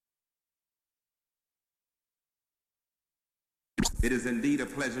It is indeed a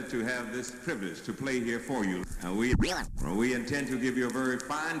pleasure to have this privilege to play here for you. We intend to give you a very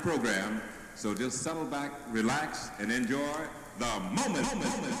fine program, so just settle back, relax, and enjoy the moment.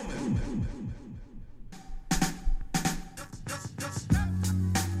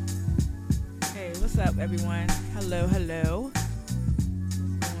 Hey, what's up, everyone? Hello. What's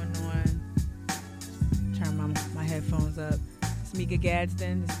going on? Turn my headphones up. It's Mika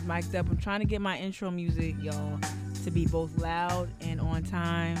Gadsden. This is Mic'd Up. I'm trying to get my intro music, y'all, to be both loud and on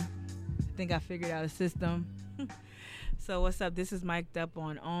time. I think I figured out a system. So what's up? This is Mic'd Up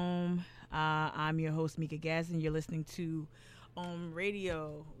on Ohm. I'm your host, Mika Gadsden. You're listening to Ohm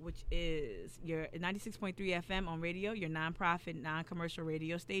Radio, which is your 96.3 FM on radio, your nonprofit, non-commercial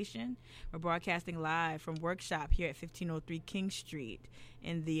radio station. We're broadcasting live from Workshop here at 1503 King Street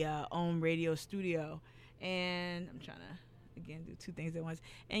in the Ohm Radio studio. And I'm trying to again do two things at once.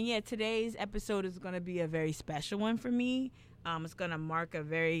 And yeah, today's episode is going to be a very special one for me. It's going to mark a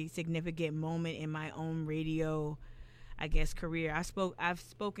very significant moment in my own radio, I guess, career. I've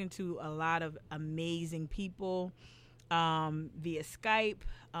spoken to a lot of amazing people via Skype,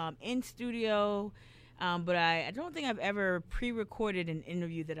 in studio, but I don't think I've ever pre-recorded an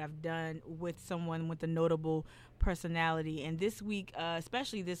interview that I've done with someone with a notable personality. And this week,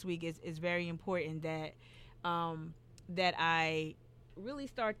 especially this week, is very important that that I really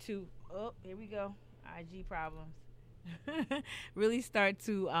start to, oh, here we go, IG problems, really start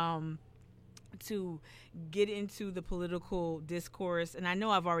to get into the political discourse. And I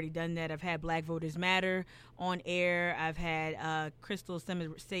know I've already done that. I've had Black Voters Matter on air. I've had Crystal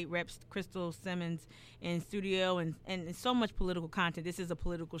Simmons, State Rep Crystal Simmons in studio, and so much political content. This is a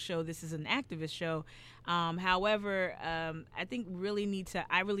political show. This is an activist show. However, I think I really need to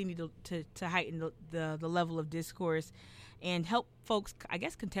heighten the level of discourse and help folks, I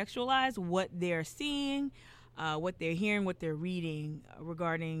guess, contextualize what they're seeing, what they're hearing, what they're reading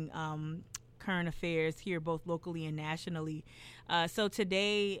regarding current affairs here, both locally and nationally. So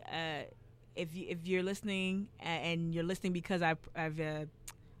today, if you're listening, and you're listening because I've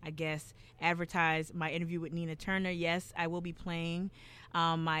I guess, advertised my interview with Nina Turner. Yes, I will be playing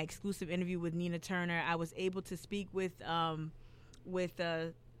my exclusive interview with Nina Turner. I was able to speak with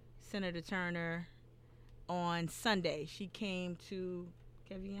Senator Turner on Sunday. She came to,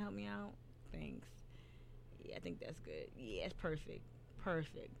 Kevin, help me out? Thanks. Yeah, I think that's good. Yeah, it's perfect.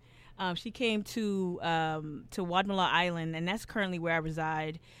 She came to Wadmalaw Island, and that's currently where I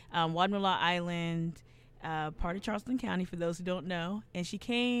reside. Wadmalaw Island, part of Charleston County, for those who don't know. And she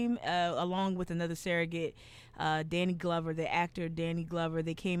came along with another surrogate, Danny Glover, the actor Danny Glover.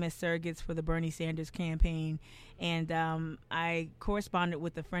 They came as surrogates for the Bernie Sanders campaign. And I corresponded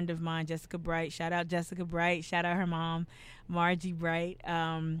with a friend of mine, Jessica Bright. Shout out Jessica Bright. Shout out her mom, Margie Bright.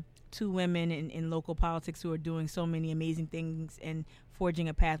 Two women in local politics who are doing so many amazing things and forging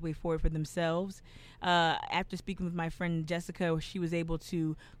a pathway forward for themselves. After speaking with my friend Jessica, she was able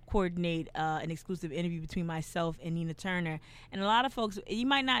to coordinate an exclusive interview between myself and Nina Turner. And a lot of folks, you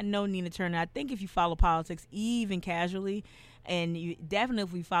might not know Nina Turner. I think if you follow politics, even casually, and you definitely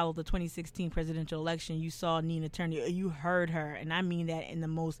if we followed the 2016 presidential election, you saw Nina Turner, you heard her, and I mean that in the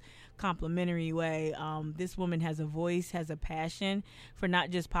most complimentary way. This woman has a voice, has a passion for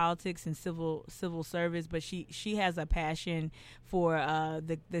not just politics and civil service, but she has a passion for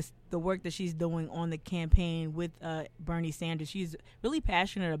the work that she's doing on the campaign with Bernie Sanders. She's really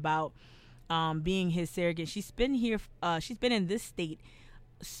passionate about being his surrogate. She's been here. She's been in this state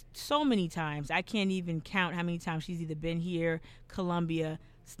so many times. I can't even count how many times she's either been here, Columbia,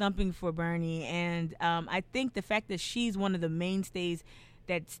 stumping for Bernie. And I think the fact that she's one of the mainstays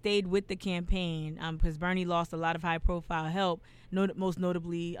that stayed with the campaign, because Bernie lost a lot of high-profile help, most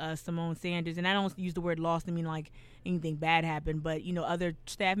notably Simone Sanders. And I don't use the word lost to mean like anything bad happened, but, you know, other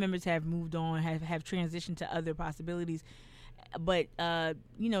staff members have moved on, have transitioned to other possibilities. But,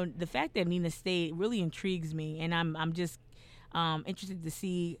 you know, the fact that Nina stayed really intrigues me, and I'm just interested to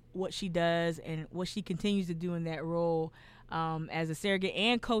see what she does and what she continues to do in that role as a surrogate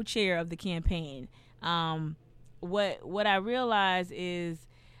and co-chair of the campaign. What I realize is,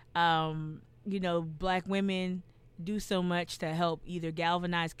 you know, Black women do so much to help either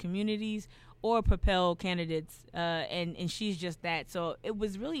galvanize communities or propel candidates, and she's just that. So it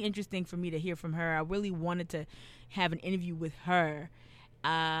was really interesting for me to hear from her. I really wanted to have an interview with her.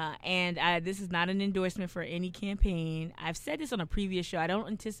 And this is not an endorsement for any campaign. I've said this on a previous show. I don't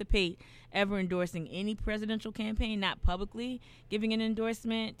anticipate ever endorsing any presidential campaign, not publicly giving an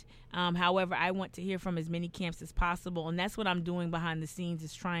endorsement. However, I want to hear from as many camps as possible, and that's what I'm doing behind the scenes,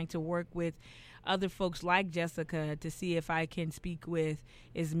 is trying to work with other folks like Jessica to see if I can speak with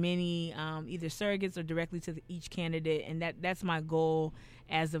as many either surrogates or directly to each candidate, and that's my goal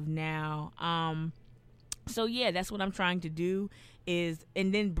as of now. So yeah, that's what I'm trying to do, and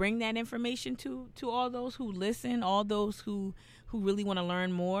then bring that information to all those who listen, all those who really want to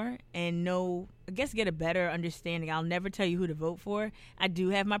learn more and know, I guess, get a better understanding. I'll never tell you who to vote for. I do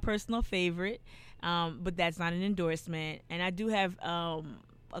have my personal favorite, but that's not an endorsement. And I do have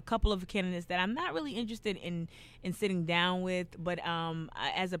a couple of candidates that I'm not really interested in sitting down with, but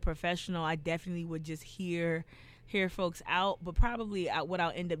as a professional, I definitely would just hear folks out. But probably what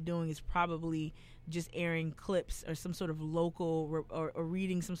I'll end up doing is probably just airing clips or some sort of local or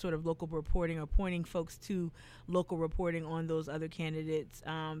reading some sort of local reporting or pointing folks to local reporting on those other candidates.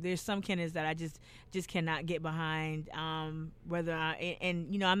 There's some candidates that I just cannot get behind, and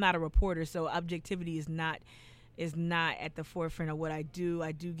I'm not a reporter, so objectivity is not at the forefront of what I do.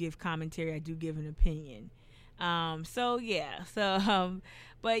 I do give commentary. I do give an opinion.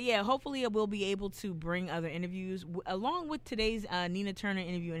 But yeah, hopefully I will be able to bring other interviews along with today's Nina Turner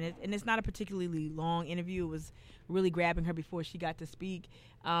interview, and it's not a particularly long interview. It was really grabbing her before she got to speak.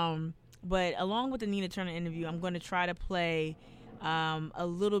 But along with the Nina Turner interview, I'm going to try to play a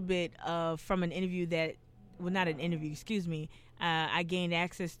little bit from an interview not an interview, excuse me. I gained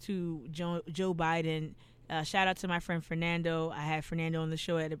access to Joe Biden. Shout out to my friend Fernando. I had Fernando on the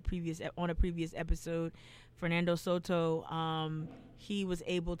show on a previous episode. Fernando Soto, he was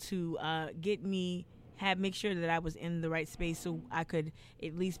able to make sure that I was in the right space so I could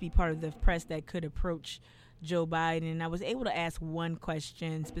at least be part of the press that could approach Joe Biden. And I was able to ask one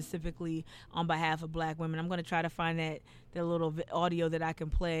question specifically on behalf of black women. I'm going to try to find that little audio that I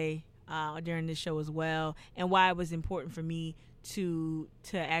can play during this show as well, and why it was important for me to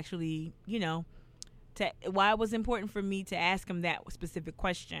actually, why it was important for me to ask him that specific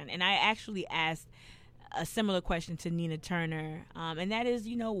question. And I actually asked a similar question to Nina Turner, and that is,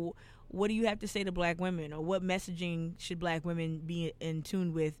 what do you have to say to black women, or what messaging should black women be in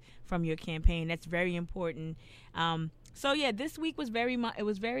tune with from your campaign? That's very important. So yeah, this week was it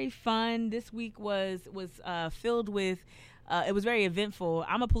was very fun. This week was filled with. It was very eventful.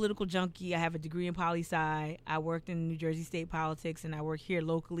 I'm a political junkie. I have a degree in poli-sci. I worked in New Jersey state politics, and I work here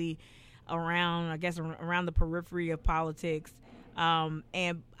locally around the periphery of politics.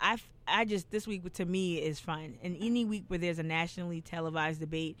 And I just, this week to me is fun. And any week where there's a nationally televised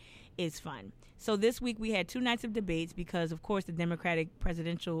debate is fun. So this week we had 2 nights of debates because, of course, the Democratic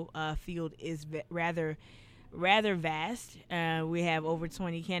presidential field is rather vast. We have over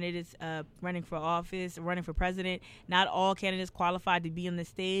 20 candidates running for president. Not all candidates qualified to be on the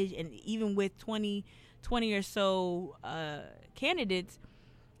stage. And even with 20 or so candidates,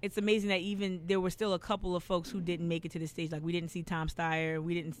 it's amazing that even there were still a couple of folks who didn't make it to the stage. Like, we didn't see Tom Steyer.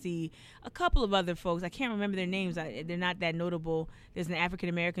 We didn't see a couple of other folks. I can't remember their names. They're not that notable. There's an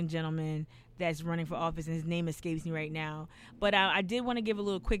African-American gentleman that's running for office, and his name escapes me right now. But I did want to give a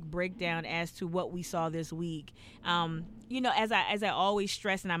little quick breakdown as to what we saw this week. As I always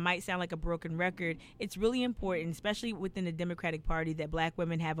stress, and I might sound like a broken record, it's really important, especially within the Democratic Party, that black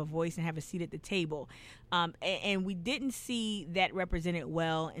women have a voice and have a seat at the table. And we didn't see that represented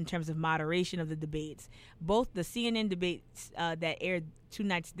well in terms of moderation of the debates. Both the CNN debates that aired 2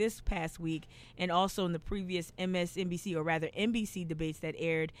 nights this past week, and also in the previous MSNBC, or rather NBC debates that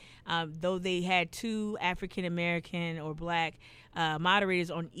aired, though they had 2 African American or black moderators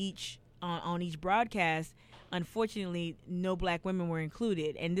on each broadcast, unfortunately no black women were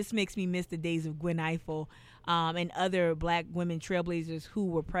included. And this makes me miss the days of Gwen Ifill and other black women trailblazers who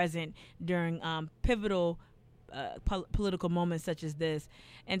were present during pivotal political moments such as this.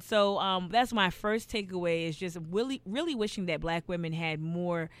 And so that's my first takeaway, is just really, really wishing that black women had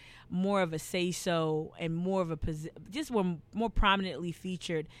more of a say-so and more of were more prominently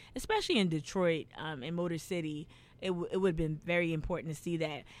featured, especially in Detroit, in Motor City. It would have been very important to see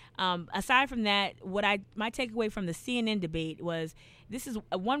that. Aside from that, my takeaway from the CNN debate was, this is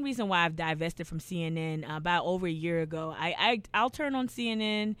one reason why I've divested from CNN about over a year ago. I'll turn on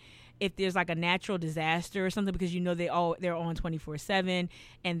CNN if there's like a natural disaster or something, because they're on 24/7,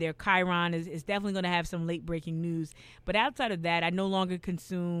 and their Chiron is definitely going to have some late breaking news. But outside of that, I no longer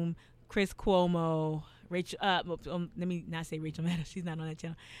consume Chris Cuomo, Rachel. Let me not say Rachel Maddow. She's not on that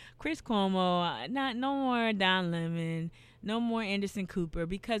channel. Chris Cuomo. No more Don Lemon. No more Anderson Cooper,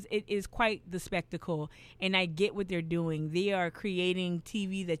 because it is quite the spectacle, and I get what they're doing. They are creating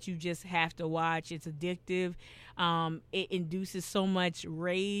TV that you just have to watch. It's addictive. It induces so much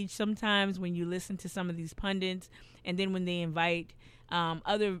rage sometimes when you listen to some of these pundits, and then when they invite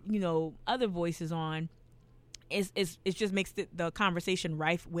other voices on, it just makes the conversation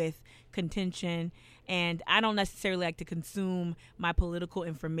rife with contention. And I don't necessarily like to consume my political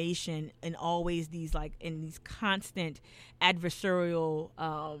information in always these constant adversarial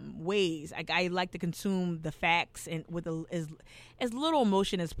ways. I like to consume the facts and with as little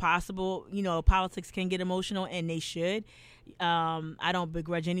emotion as possible. Politics can get emotional, and they should. I don't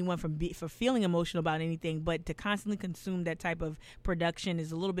begrudge anyone for feeling emotional about anything, but to constantly consume that type of production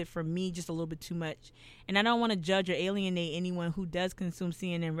is a little bit, for me, just a little bit too much. And I don't want to judge or alienate anyone who does consume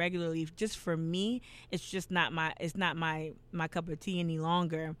CNN regularly. Just for me, it's just not my cup of tea any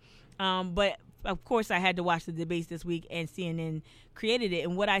longer. But of course, I had to watch the debates this week, and CNN created it.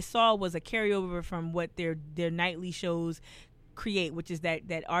 And what I saw was a carryover from what their nightly shows create, which is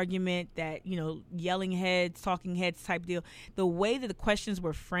that argument, that yelling heads, talking heads type deal. The way that the questions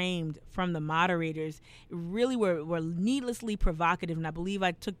were framed from the moderators really were needlessly provocative, and I believe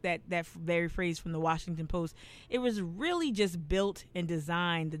I took that very phrase from the Washington Post. It was really just built and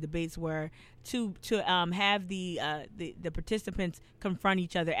designed, the debates were, to have the participants confront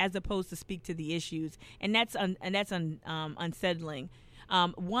each other as opposed to speak to the issues, and that's unsettling.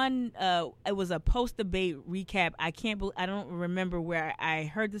 It was a post-debate recap. I don't remember where I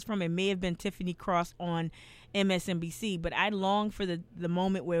heard this from. It may have been Tiffany Cross on MSNBC, but I long for the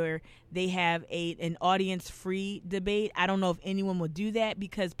moment where they have an audience-free debate. I don't know if anyone will do that,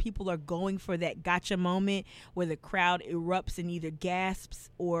 because people are going for that gotcha moment where the crowd erupts in either gasps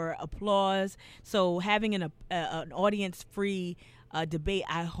or applause. So having an audience-free debate,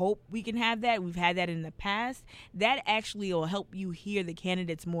 I hope we can have that. We've had that in the past. That actually will help you hear the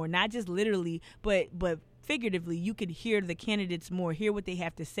candidates more, not just literally, but figuratively. You could hear the candidates more, hear what they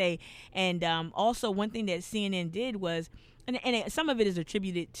have to say. And also, one thing that CNN did was, and some of it is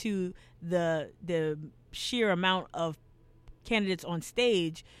attributed to the sheer amount of candidates on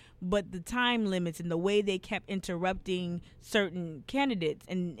stage, but the time limits and the way they kept interrupting certain candidates,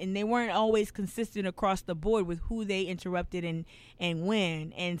 and they weren't always consistent across the board with who they interrupted and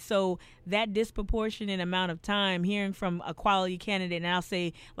when. And so that disproportionate amount of time hearing from a quality candidate, and I'll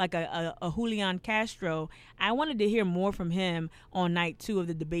say like a Julian Castro, I wanted to hear more from him on night 2 of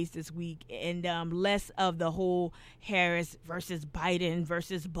the debates this week, and less of the whole Harris versus Biden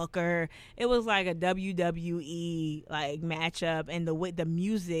versus Booker. It was like a WWE matchup, and the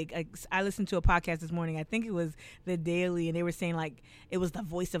music. I listened to a podcast this morning, I think it was The Daily, and they were saying it was the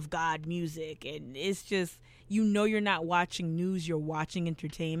voice of God music, and it's just, you're not watching news, you're watching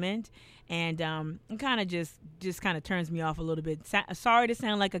entertainment, and it kind of just kind of turns me off a little bit. Sorry to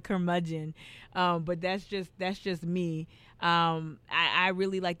sound like a curmudgeon, but that's just me. I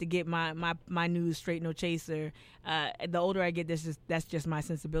really like to get my news straight, no chaser. The older I get, that's just my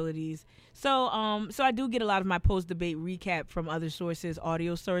sensibilities. So I do get a lot of my post-debate recap from other sources,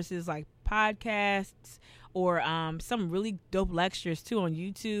 audio sources like podcasts, or some really dope lectures too on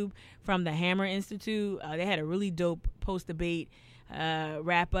YouTube from the Hammer Institute. They had a really dope post-debate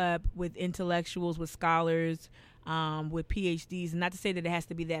wrap up with intellectuals, with scholars, with PhDs. And not to say that it has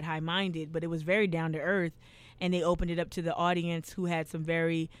to be that high-minded, but it was very down to earth. And they opened it up to the audience, who had some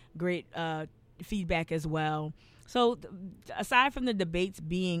very great feedback as well. So aside from the debates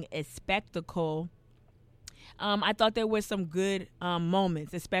being a spectacle, I thought there were some good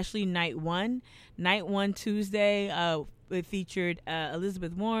moments, especially night one. Night 1 Tuesday, it featured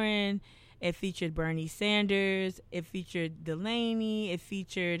Elizabeth Warren. It featured Bernie Sanders. It featured Delaney. It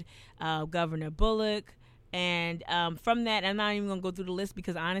featured Governor Bullock. And from that, I'm not even going to go through the list,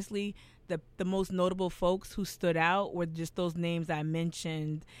 because honestly, the most notable folks who stood out were just those names I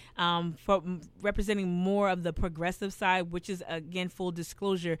mentioned, for representing more of the progressive side, which is, again, full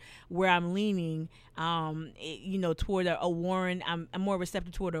disclosure, where I'm leaning, toward a Warren. I'm more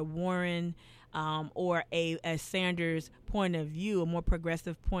receptive toward a Warren or a Sanders point of view, a more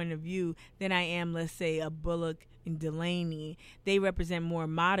progressive point of view, than I am, let's say, a Bullock and Delaney. They represent more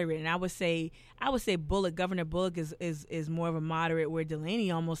moderate, and I would say Bullock, Governor Bullock is more of a moderate, where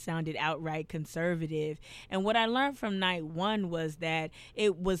Delaney almost sounded outright conservative. And what I learned from night 1 was that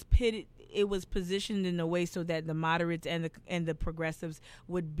it was positioned in a way so that the moderates and the progressives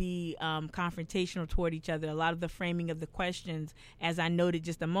would be confrontational toward each other. A lot of the framing of the questions, as I noted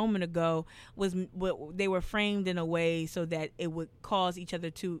just a moment ago, they were framed in a way so that it would cause each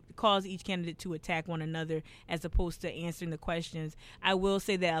candidate to attack one another, as opposed to answering the questions. I will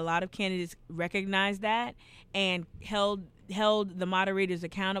say that a lot of candidates recognized that and held the moderators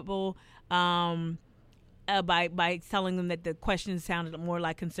accountable. By telling them that the questions sounded more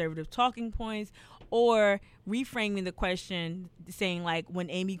like conservative talking points, or reframing the question, saying like when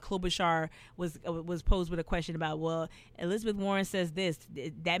Amy Klobuchar was posed with a question about, well, Elizabeth Warren says this,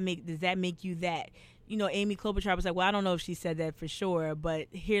 does that make you that? Amy Klobuchar was like, well, I don't know if she said that for sure, but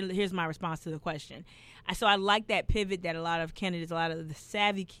here's my response to the question. So I like that pivot that a lot of the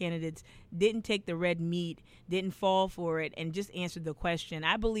savvy candidates didn't take the red meat, didn't fall for it, and just answered the question.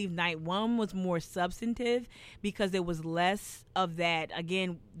 I believe night one was more substantive because there was less of that.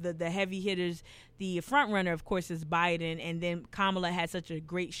 Again, the heavy hitters. The front runner, of course, is Biden, and then Kamala had such a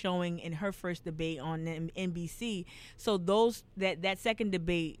great showing in her first debate on NBC. So that second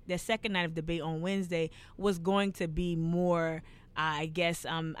night of debate on Wednesday was going to be more, I guess,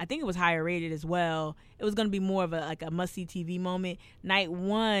 I think it was higher rated as well. It was going to be more of a must-see TV moment. Night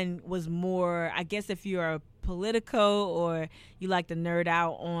one was more, I guess, if you're a Politico or you like to nerd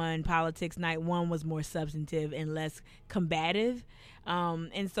out on politics, night one was more substantive and less combative.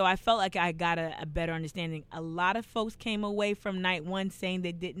 And so I felt like I got a better understanding. A lot of folks came away from night one saying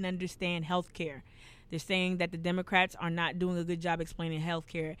they didn't understand health care. They're saying that the Democrats are not doing a good job explaining health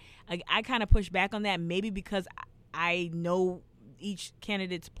care. I kind of push back on that, maybe because I know each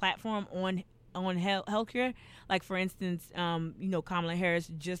candidate's platform on healthcare. Like, for instance, Kamala Harris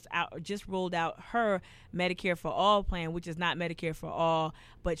just rolled out her Medicare for All plan, which is not Medicare for all,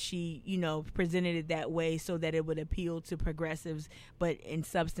 but she presented it that way so that it would appeal to progressives, but in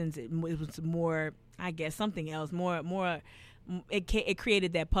substance it was more, I guess, something else, more. It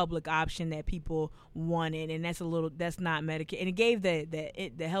created that public option that people wanted, and that's not Medicare, and it gave the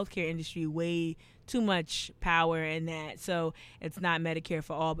healthcare industry way too much power in that. So it's not Medicare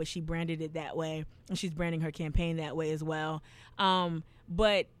for all, but she branded it that way, and she's branding her campaign that way as well.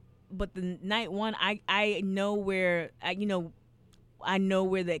 But the night one, I know where I know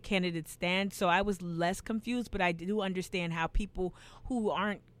where the candidates stand, so I was less confused, but I do understand how people who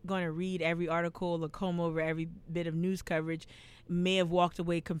aren't going to read every article or comb over every bit of news coverage may have walked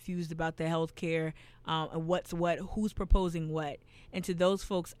away confused about the health care and what's what, who's proposing what. And to those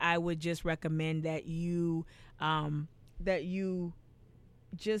folks, I would just recommend that you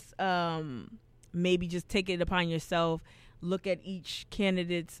just maybe just take it upon yourself, look at each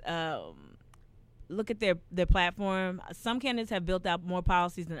candidate's look at their platform. Some candidates have built out more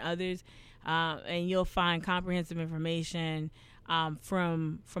policies than others, and you'll find comprehensive information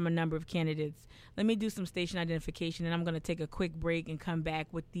from a number of candidates. Let me do some station identification, and I'm going to take a quick break and come back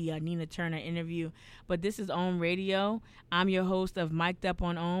with the Nina Turner interview. But this is OM Radio. I'm your host of Mic'd Up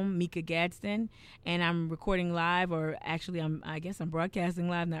on OM, Mika Gadsden, and I'm recording live, or actually I guess I'm broadcasting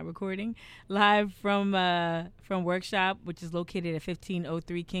live, not recording, live from Workshop, which is located at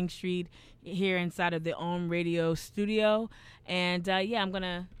 1503 King Street, here inside of the OM Radio studio. And I'm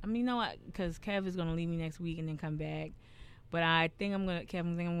gonna, you know what, because Kev is gonna leave me next week and then come back. But I think I'm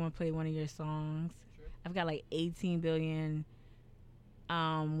gonna play one of your songs. Sure. I've got like 18 billion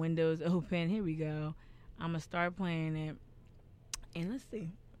windows open. Here we go. I'm gonna start playing it, and let's see.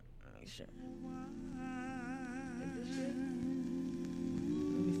 Make sure. Is this shit?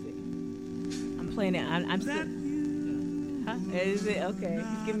 Let me see. I'm playing it. I'm still. Huh? Is it okay?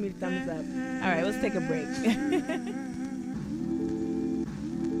 He's giving me the thumbs up. All right, let's take a break.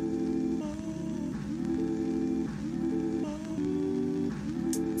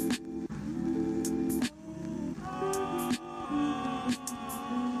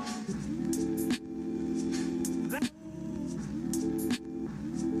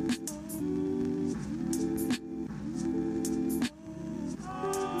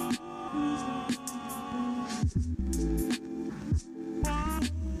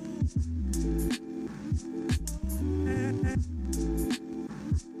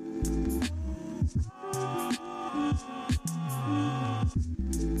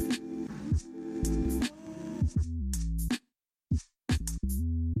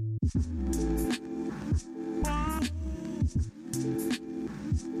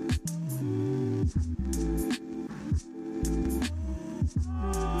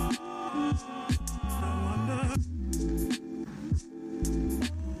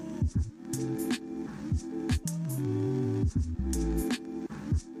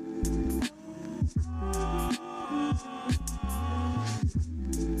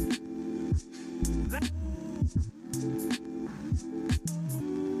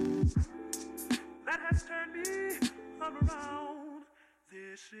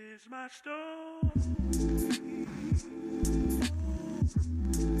 My story.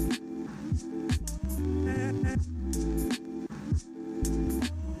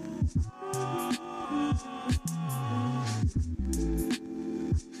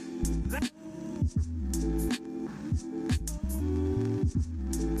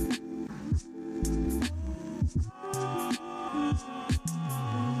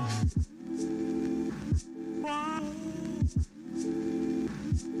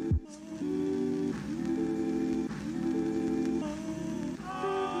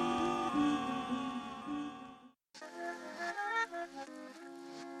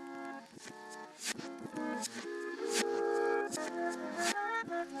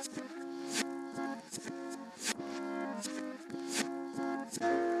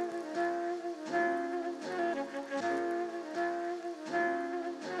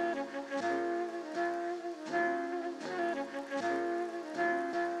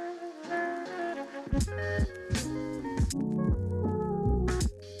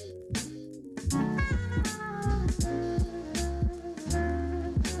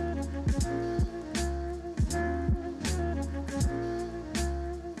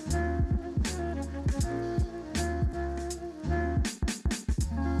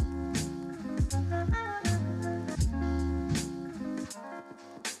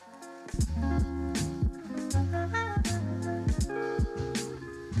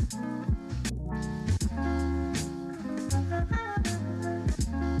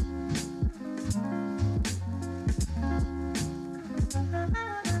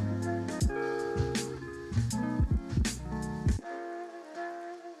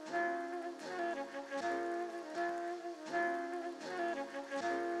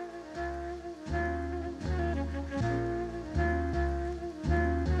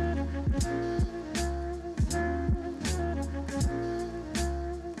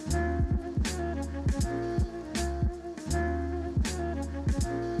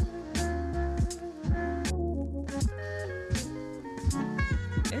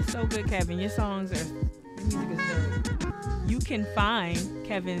 You're so good, Kevin. Your music is dope. You can find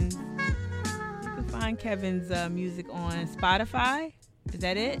Kevin's music on Spotify. Is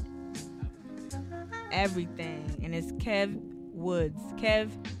that it? Everything. And it's Kev Woods.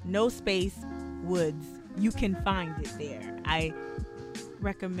 Kev, no space, Woods. You can find it there. I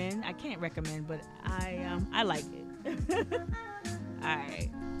can't recommend, but I like it. All right.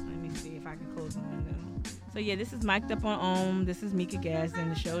 Let me see if I can close the window. So yeah, this is Mic'd Up on Ohm. This is Mika Gaston.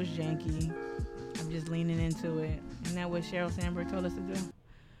 The show's janky. I'm just leaning into it. Isn't that what Sheryl Sandberg told us to do?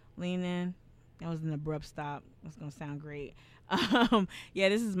 Lean in. That was an abrupt stop. That's going to sound great. Yeah,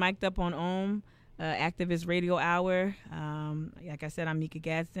 this is Mic'd Up on Ohm, Activist Radio Hour. Like I said, I'm Mika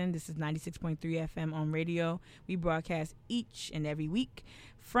Gadsden. This is 96.3 FM on radio. We broadcast each and every week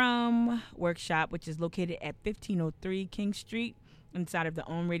from Workshop, which is located at 1503 King Street, inside of the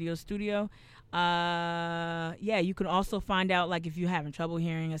Ohm Radio Studio. Yeah, you can also find out, like, if you're having trouble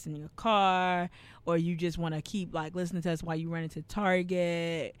hearing us in your car, or you just want to keep, like, listening to us while you run into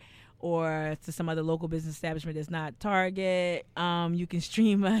Target or to some other local business establishment that's not Target. You can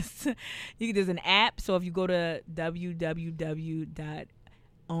stream us. There's an app. So if you go to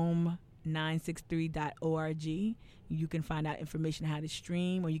www.ohm963.org, you can find out information how to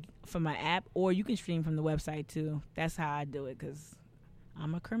stream from my app, or you can stream from the website too. That's how I do it, because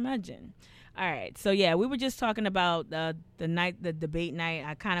I'm a curmudgeon. All right, so yeah, we were just talking about the debate night.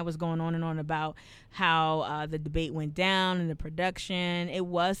 I kind of was going on and on about how the debate went down and the production. It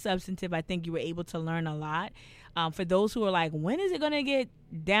was substantive. I think you were able to learn a lot. For those who are like, when is it going to get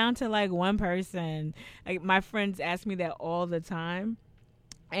down to like one person? Like, my friends ask me that all the time.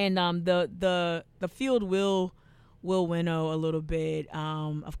 And the field will winnow a little bit.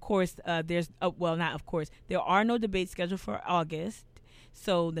 Of course, there are no debates scheduled for August.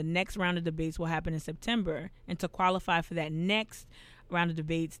 So the next round of debates will happen in September. And to qualify for that next round of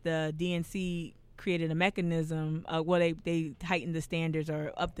debates, the DNC created a mechanism. They heightened the standards,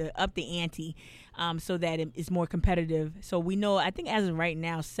 or up the ante, so that it is more competitive. So we know, I think as of right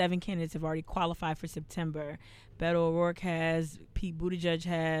now, 7 candidates have already qualified for September. Beto O'Rourke has, Pete Buttigieg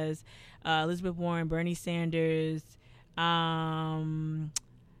has, Elizabeth Warren, Bernie Sanders, and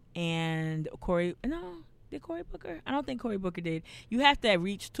Cory. No. Did Cory Booker? I don't think Cory Booker did. You have to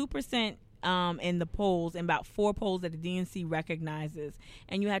reach 2% in the polls, in about 4 polls that the DNC recognizes.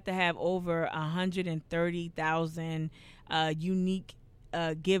 And you have to have over 130,000 unique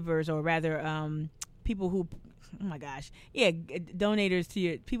givers, or rather people who, oh my gosh, yeah, donators to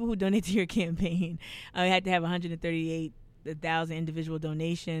your, people who donate to your campaign. You had to have 138,000 individual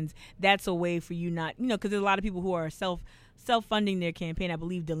donations. That's a way for you not, because there's a lot of people who are self-funding their campaign. I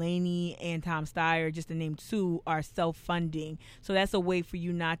believe Delaney and Tom Steyer, just to name 2, are self-funding. So that's a way for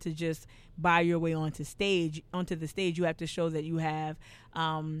you not to just buy your way onto the stage. You have to show that you have,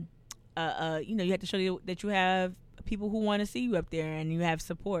 you have to show that you have people who want to see you up there and you have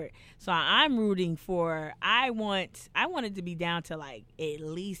support. So I'm rooting for, I want it to be down to like at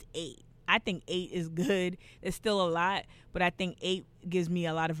least 8. I think 8 is good. It's still a lot, but I think 8 gives me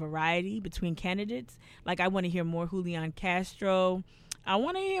a lot of variety between candidates. Like, I want to hear more Julian Castro. I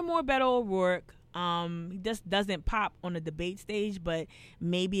want to hear more Beto O'Rourke. He just doesn't pop on the debate stage, but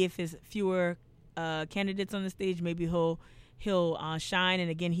maybe if there's fewer candidates on the stage, maybe he'll shine. And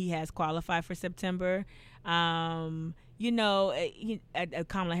again, he has qualified for September. Kamala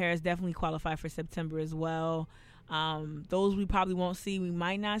Harris definitely qualified for September as well. Those we probably won't see. We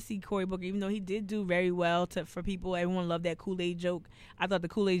might not see Cory Booker, even though he did do very well for people. Everyone loved that Kool-Aid joke. I thought the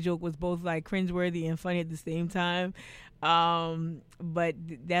Kool-Aid joke was both like cringeworthy and funny at the same time. But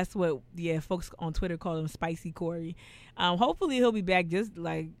that's what, folks on Twitter call him Spicy Cory. Hopefully he'll be back just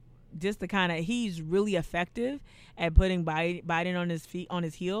to kind of, he's really effective at putting Biden on his feet, on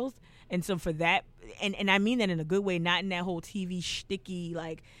his heels. And so for that, and I mean that in a good way, not in that whole TV shticky,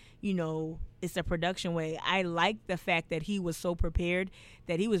 like, it's a production way. I like the fact that he was so prepared,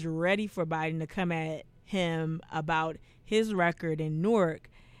 that he was ready for Biden to come at him about his record in Newark,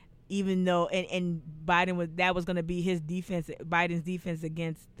 even though, and that was going to be Biden's defense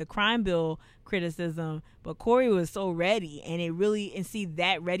against the crime bill criticism. But Cory was so ready, and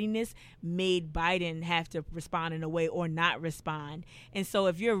that readiness made Biden have to respond in a way or not respond. And so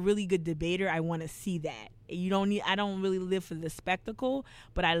if you're a really good debater, I want to see that. I don't really live for the spectacle,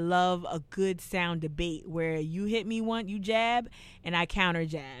 but I love a good sound debate where you hit me one, you jab, and I counter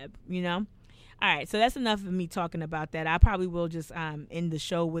jab, All right, so that's enough of me talking about that. I probably will just end the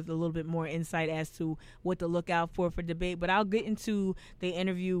show with a little bit more insight as to what to look out for debate, but I'll get into the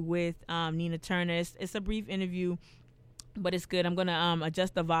interview with Nina Turner. It's a brief interview but it's good. I'm going to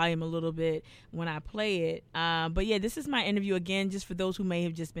adjust the volume a little bit when I play it. But yeah, this is my interview again, just for those who may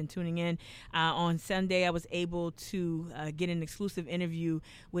have just been tuning in. On Sunday, I was able to get an exclusive interview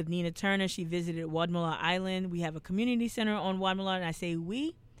with Nina Turner. She visited Wadmalaw Island. We have a community center on Wadmalaw, and I say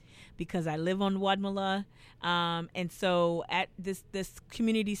we because I live on Wadmalaw. And so at this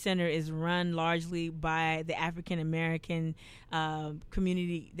community center is run largely by the African American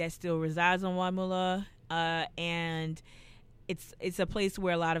community that still resides on Wadmalaw. And it's a place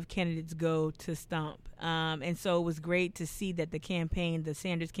where a lot of candidates go to stump. And so it was great to see that the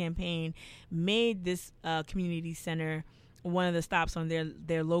Sanders campaign, made this community center one of the stops on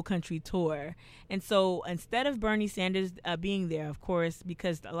their Low Country tour. And so instead of Bernie Sanders being there, of course,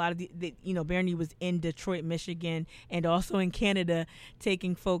 because a lot of Bernie was in Detroit, Michigan, and also in Canada,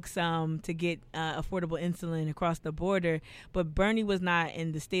 taking folks to get affordable insulin across the border. But Bernie was not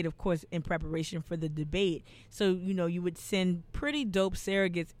in the state, of course, in preparation for the debate. So, you would send pretty dope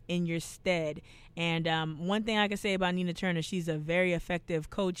surrogates in your stead. And one thing I can say about Nina Turner, she's a very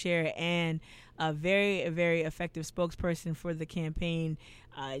effective co-chair and a very, very effective spokesperson for the campaign.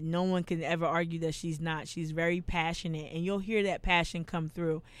 No one can ever argue that she's not. She's very passionate, and you'll hear that passion come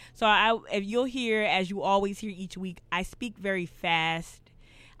through. So if you'll hear, as you always hear each week, I speak very fast.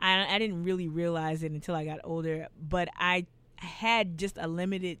 I didn't really realize it until I got older, but I had just a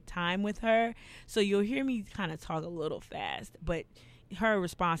limited time with her. So you'll hear me kind of talk a little fast, but her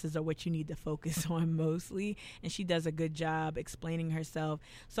responses are what you need to focus on mostly, and she does a good job explaining herself.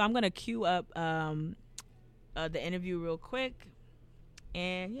 So I'm going to cue up the interview real quick,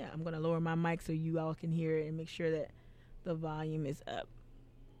 and yeah, I'm going to lower my mic so you all can hear it and make sure that the volume is up.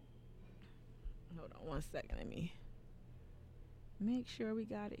 Hold on 1 second, let me make sure we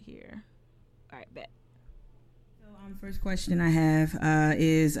got it here. All right, bet. First question I have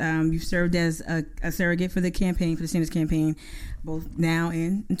is you've served as a surrogate for the campaign, for the Sanders campaign, both now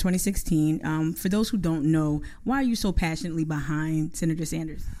and in 2016. For those who don't know, why are you so passionately behind Senator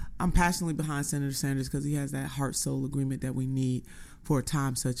Sanders? I'm passionately behind Senator Sanders because he has that heart-soul agreement that we need for a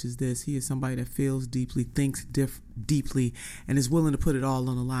time such as this. He is somebody that feels deeply, thinks deeply, and is willing to put it all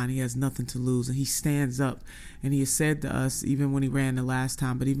on the line. He has nothing to lose, and he stands up. And he has said to us, even when he ran the last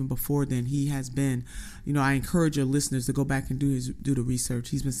time, but even before then, he has been, I encourage your listeners to go back and do the research.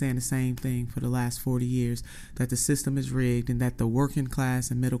 He's been saying the same thing for the last 40 years, that the system is rigged and that the working class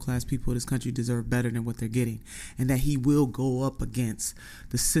and middle class people of this country deserve better than what they're getting, and that he will go up against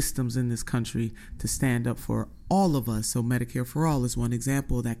the systems in this country to stand up for all of us. So Medicare for All is one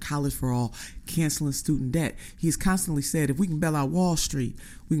example, that College for All, canceling student debt. He's constantly said, if we can bail out Wall Street,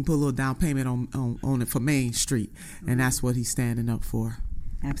 we can put a little down payment on it for Main Street. And that's what he's standing up for.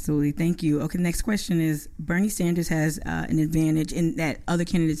 Absolutely. Thank you. Okay, next question is, Bernie Sanders has an advantage in that other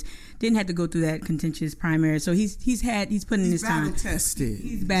candidates didn't have to go through that contentious primary. So he's putting in his time.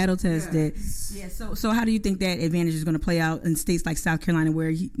 He's battle tested. Yes. Yeah. So how do you think that advantage is going to play out in states like South Carolina, where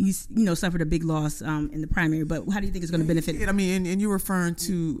he's suffered a big loss in the primary? But how do you think it's going to benefit? I mean, and you're referring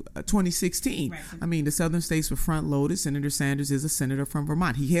to 2016. Right. I mean, the southern states were front loaded. Senator Sanders is a senator from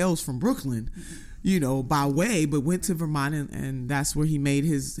Vermont. He hails from Brooklyn. By way, but went to Vermont, and that's where he made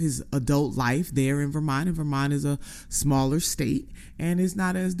his adult life, there in Vermont. And Vermont is a smaller state and is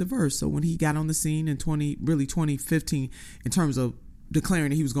not as diverse. So when he got on the scene in 2015, in terms of declaring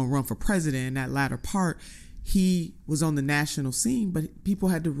that he was going to run for president, in that latter part, he was on the national scene, but people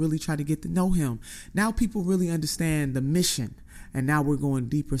had to really try to get to know him. Now people really understand the mission. And now we're going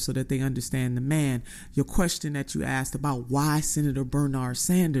deeper so that they understand the man. Your question that you asked about why Senator Bernard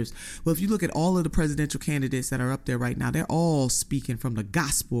Sanders. Well, if you look at all of the presidential candidates that are up there right now, they're all speaking from the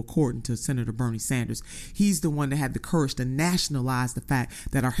gospel according to Senator Bernie Sanders. He's the one that had the courage to nationalize the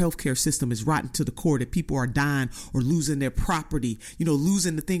fact that our healthcare system is rotten to the core, that people are dying or losing their property,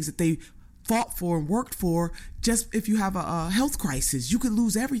 losing the things that they fought for and worked for. Just if you have a health crisis, you could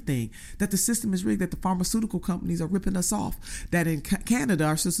lose everything, that the system is rigged, that the pharmaceutical companies are ripping us off, that in Canada,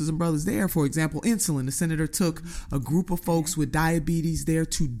 our sisters and brothers there, for example, insulin, the senator took a group of folks with diabetes there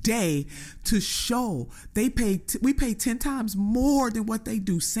today to show we pay 10 times more than what they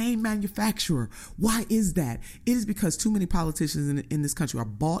do, same manufacturer. Why is that? It is because too many politicians in this country are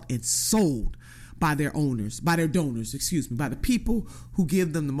bought and sold by their donors, by the people who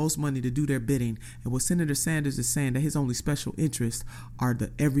give them the most money to do their bidding. And what Senator Sanders is saying, that his only special interests are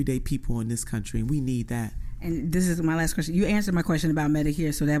the everyday people in this country, and we need that. And this is my last question. You answered my question about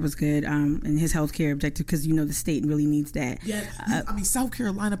Medicare, so that was good, and his health care objective, because the state really needs that. Yeah, South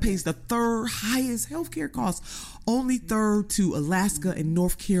Carolina pays the third highest health care costs, only third to Alaska and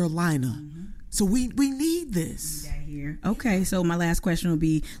North Carolina. Mm-hmm. So we need this. here. Okay, so my last question will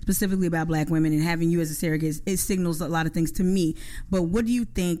be specifically about Black women, and having you as a surrogate, it signals a lot of things to me. But what do you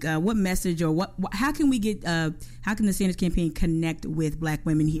think? What message or how can we get? How can the Sanders campaign connect with Black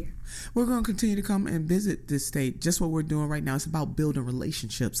women here? We're going to continue to come and visit this state. Just what we're doing right now. It's about building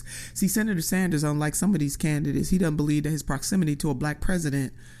relationships. See, Senator Sanders, unlike some of these candidates, he doesn't believe that his proximity to a Black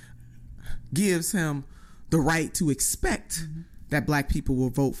president gives him the right to expect that Black people will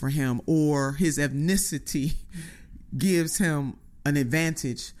vote for him, or his ethnicity gives him an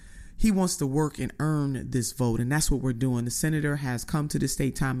advantage. He wants to work and earn this vote, and that's what we're doing. The senator has come to the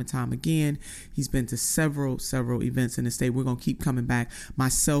state time and time again. He's been to several events in the state. We're going to keep coming back.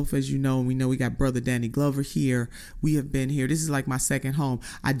 Myself, as you know, and we know we got Brother Danny Glover here. We have been here. This is like my second home.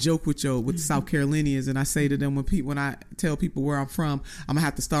 I joke with South Carolinians, and I say to them when I tell people where I'm from, I'm going to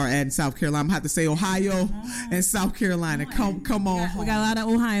have to start adding South Carolina. I'm going to have to say Ohio and South Carolina. Come on home. We got a lot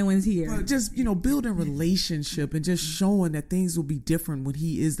of Ohioans here. But just, building relationship and just showing that things will be different when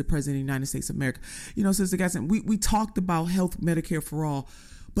he is the president of the United States of America. Sister Gadsden, we talked about health, Medicare for all,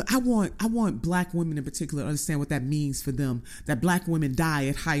 but I want Black women in particular to understand what that means for them, that Black women die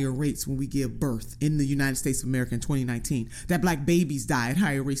at higher rates when we give birth in the United States of America in 2019, that Black babies die at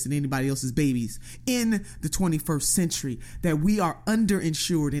higher rates than anybody else's babies in the 21st century, that we are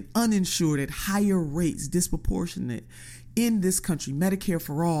underinsured and uninsured at higher rates, disproportionate in this country. Medicare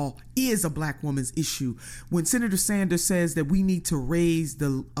for all is a Black woman's issue. When Senator Sanders says that we need to raise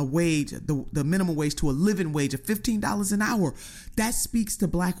the minimum wage to a living wage of $15 an hour, that speaks to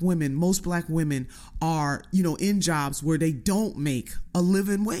Black women. Most Black women are, in jobs where they don't make a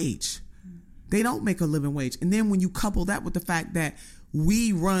living wage. They don't make a living wage. And then when you couple that with the fact that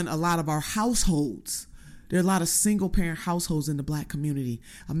we run a lot of our households, there are a lot of single parent households in the Black community.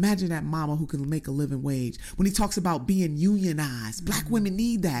 Imagine that mama who can make a living wage. When he talks about being unionized, Black women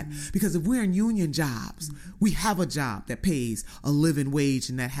need that, because if we're in union jobs, we have a job that pays a living wage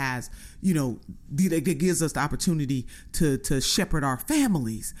and that has, that gives us the opportunity to shepherd our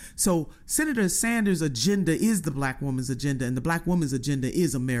families. So Senator Sanders' agenda is the Black woman's agenda, and the Black woman's agenda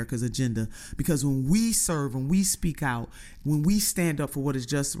is America's agenda, because when we serve, when we speak out, when we stand up for what is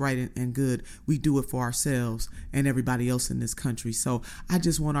just, right, and good, we do it for ourselves and everybody else in this country. So I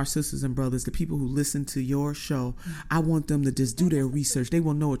just want our sisters and brothers, the people who listen to your show, I want them to just do their research. They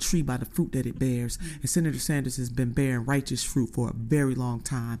will know a tree by the fruit that it bears. And Senator Sanders has been bearing righteous fruit for a very long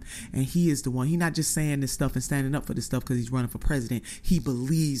time. And he is the one. He's not just saying this stuff and standing up for this stuff because he's running for president. He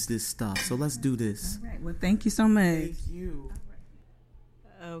believes this stuff. So let's do this. All right. Well, thank you so much. Thank you.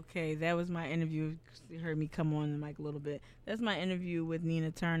 Okay, that was my interview. You heard me come on the mic a little bit. That's my interview with Nina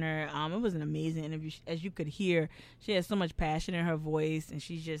Turner. It was an amazing interview. As you could hear, she has so much passion in her voice, and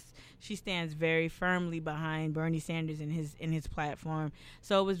she stands very firmly behind Bernie Sanders in his platform.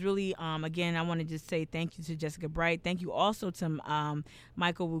 So it was really, again, I want to just say thank you to Jessica Bright. Thank you also to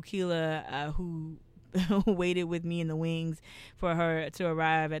Michael Wukila, who waited with me in the wings for her to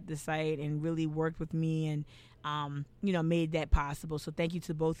arrive at the site and really worked with me and made that possible. So thank you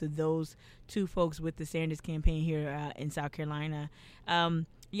to both of those two folks with the Sanders campaign here in South Carolina.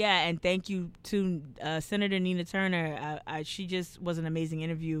 And thank you to Senator Nina Turner. She just was an amazing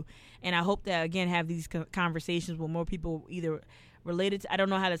interview. And I hope that, again, have these conversations with more people either related to, I don't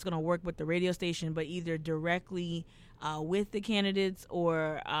know how that's going to work with the radio station, but either directly with the candidates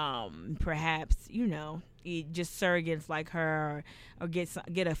or perhaps, just surrogates like her or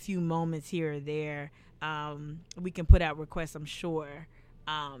get a few moments here or there. We can put out requests, I'm sure.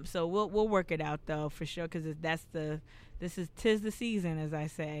 So we'll work it out though for sure, because tis the season, as I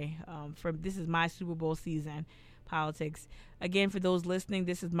say. This is my Super Bowl season, politics. Again, for those listening,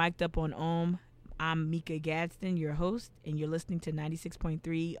 this is Mic'd Up on Ohm. I'm Mika Gadsden, your host, and you're listening to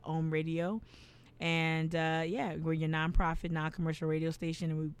 96.3 Ohm Radio. And we're your nonprofit, non-commercial radio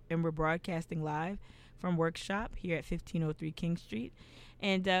station, and we're broadcasting live from Workshop here at 1503 King Street.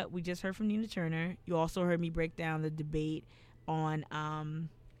 And we just heard from Nina Turner. You also heard me break down the debate on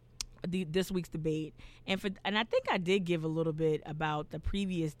this week's debate. And I think I did give a little bit about the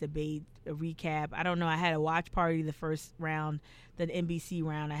previous debate, a recap. I don't know. I had a watch party the first round, the NBC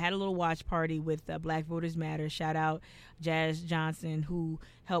round. I had a little watch party with Black Voters Matter. Shout out Jazz Johnson, who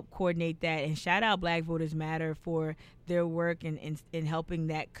helped coordinate that. And shout out Black Voters Matter for their work in helping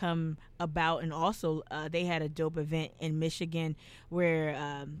that come about. And also they had a dope event in Michigan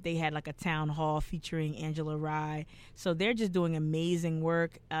where they had like a town hall featuring Angela Rye. So they're just doing amazing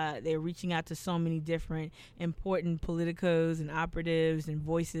work. They're reaching out to so many different important politicos and operatives and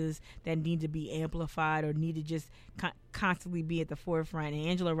voices that need to be amplified or need to just constantly be at the forefront. And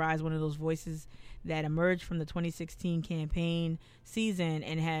Angela Rye is one of those voices that emerged from the 2016 campaign season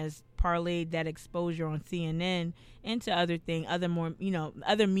and has parlayed that exposure on CNN into other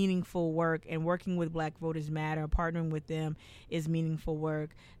meaningful work. And working with Black Voters Matter, partnering with them is meaningful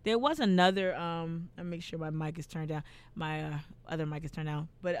work. There was another let me make sure my mic is turned down. My other mic is turned down.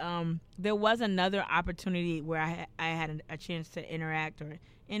 But there was another opportunity where I had a chance to interact or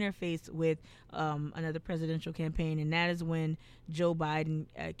interface with another presidential campaign, and that is when Joe Biden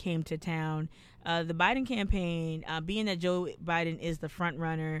came to town. The Biden campaign, being that Joe Biden is the front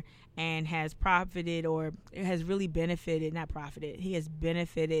runner and has profited, or has really benefited, not profited, he has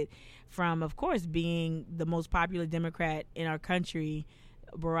benefited from, of course, being the most popular Democrat in our country,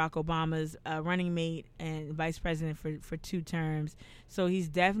 Barack Obama's running mate and vice president for 2 terms. So he's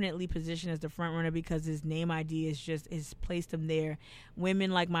definitely positioned as the front runner because his name ID is placed him there.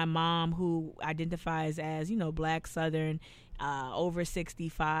 Women like my mom, who identifies as, Black Southern, over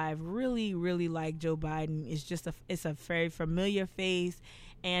 65, really, really like Joe Biden. It's a very familiar face.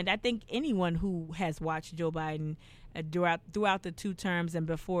 And I think anyone who has watched Joe Biden throughout the 2 terms and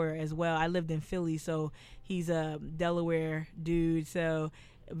before as well. I lived in Philly, so he's a Delaware dude. So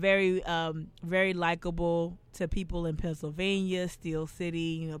very, very likable to people in Pennsylvania, Steel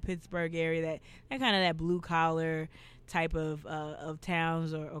City, Pittsburgh area, that kind of that blue collar type of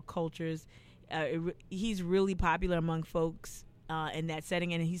towns or cultures. He's really popular among folks in that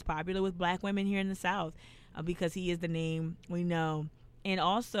setting, and he's popular with Black women here in the South because he is the name we know. And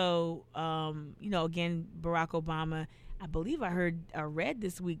also, again, Barack Obama, I believe I read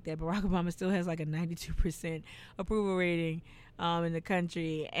this week that Barack Obama still has like a 92% approval rating in the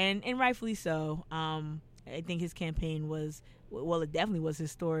country, and rightfully so. I think his campaign it definitely was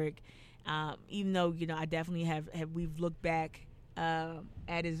historic, even though, I definitely we've looked back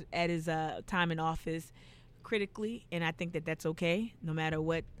at his time in office critically, and I think that that's okay, no matter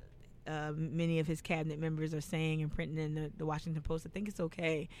what many of his cabinet members are saying and printing in the Washington Post. I think it's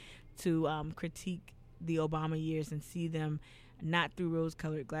okay to critique the Obama years and see them not through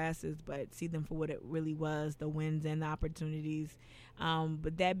rose-colored glasses, but see them for what it really was, the wins and the opportunities.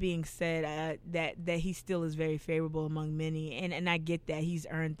 But that being said, that he still is very favorable among many, and I get that. He's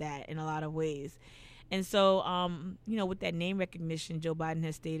earned that in a lot of ways. And so, with that name recognition, Joe Biden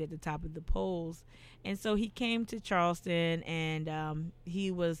has stayed at the top of the polls. And so he came to Charleston, and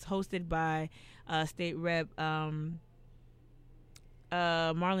he was hosted by State Rep Marlon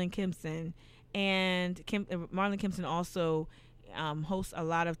Kimpson. And Marlon Kimpson also hosts a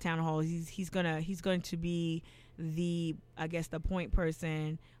lot of town halls. He's going to be the point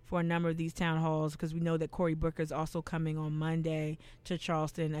person for a number of these town halls, because we know that Cory Booker is also coming on Monday to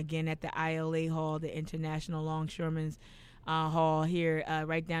Charleston, again at the ILA Hall, the International Longshoremen's Hall here,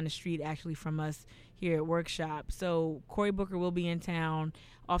 right down the street actually from us here at Workshop. So Cory Booker will be in town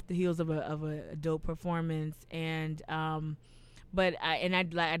off the heels of a dope performance, and I'd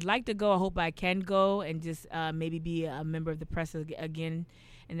like to go. I hope I can go and just maybe be a member of the press again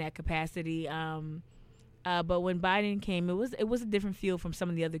in that capacity. But when Biden came, it was a different feel from some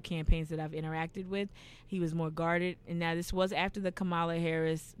of the other campaigns that I've interacted with. He was more guarded, and now this was after the Kamala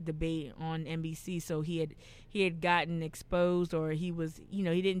Harris debate on NBC, so he had gotten exposed, or he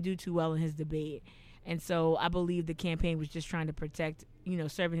didn't do too well in his debate. And so I believe the campaign was just trying to protect,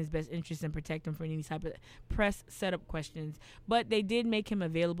 serving his best interests and protect him from any type of press setup questions. But they did make him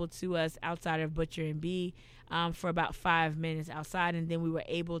available to us outside of Butcher and B for about 5 minutes outside. And then we were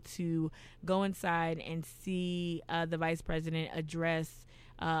able to go inside and see the vice president address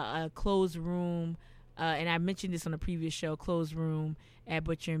a closed room. And I mentioned this on a previous show, closed room at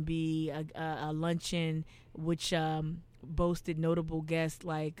Butcher and B, a luncheon, which boasted notable guests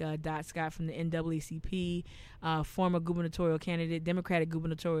like Dot Scott from the NAACP, former Democratic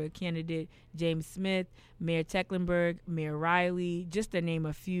gubernatorial candidate James Smith, Mayor Tecklenburg, Mayor Riley, just to name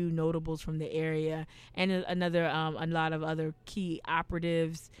a few notables from the area, and a lot of other key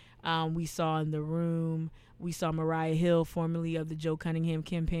operatives we saw in the room. We saw Mariah Hill, formerly of the Joe Cunningham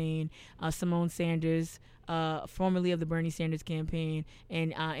campaign, Simone Sanders, formerly of the Bernie Sanders campaign,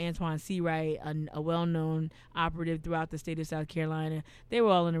 and Antoine Seawright, a well-known operative throughout the state of South Carolina. They were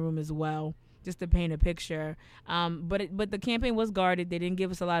all in the room as well, just to paint a picture. But the campaign was guarded. They didn't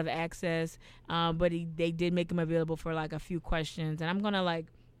give us a lot of access, but they did make them available for like a few questions. And I'm gonna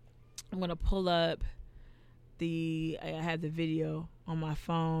pull up I have the video on my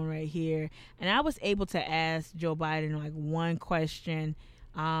phone right here, and I was able to ask Joe Biden like one question.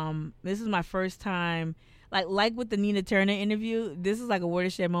 This is my first time, like with the Nina Turner interview. This is like a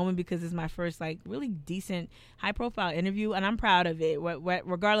watershed moment because it's my first like really decent, high profile interview, and I'm proud of it.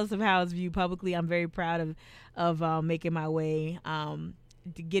 Regardless of how it's viewed publicly, I'm very proud of making my way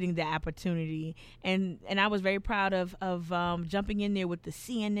getting the opportunity, and I was very proud of jumping in there with the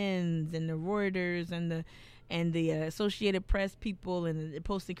CNNs and the Reuters and the Associated Press people and the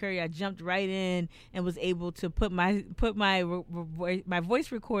Post and Courier. I jumped right in and was able to put my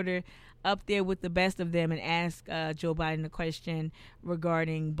voice recorder up there with the best of them and ask Joe Biden a question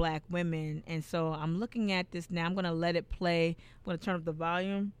regarding black women. And so I'm looking at this now. I'm going to let it play. I'm going to turn up the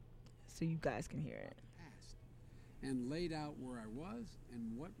volume so you guys can hear it. And laid out where I was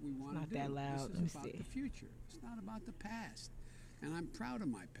and what we want to do. Not that loud. This is about the future. It's not about the past. And I'm proud of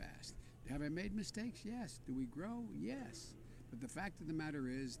my past. Have I made mistakes? Yes. Do we grow? Yes. But the fact of the matter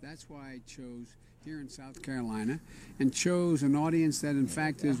is, that's why I chose here in South Carolina and chose an audience that, in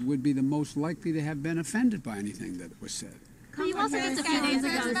fact, would be the most likely to have been offended by anything that was said. You also just a few days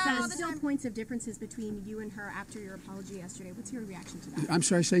ago said still points of differences between you and her after your apology yesterday. What's your reaction to that? I'm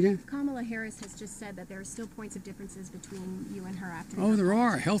sorry, say again? Kamala Harris has just said that there are still points of differences between you and her after. Oh, there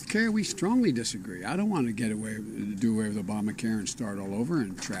are. Healthcare, we strongly disagree. I don't want to do away with Obamacare and start all over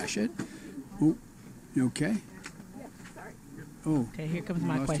and trash it. Oh, you okay? Yeah, sorry. Oh. Okay, here comes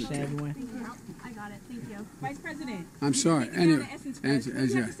my question, everyone. I got it. Thank you. Vice President. I'm sorry. Anyway, what do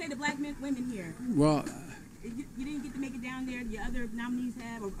you have to say to black women here? Well, you didn't get to make it down there. The other nominees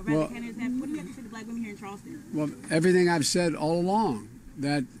have, or rather candidates have. What do you have to say to black women here in Charleston? Well, everything I've said all along.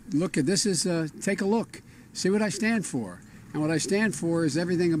 That look at this is take a look, see what I stand for, and what I stand for is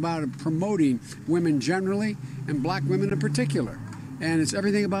everything about promoting women generally and black women in particular. And it's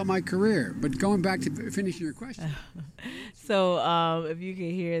everything about my career. But going back to finishing your question. So if you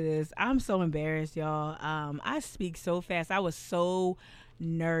can hear this, I'm so embarrassed, y'all. I speak so fast. I was so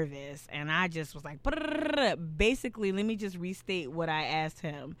nervous. And I just was like, basically, let me just restate what I asked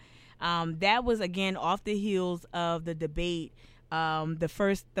him. That was, again, off the heels of the debate. The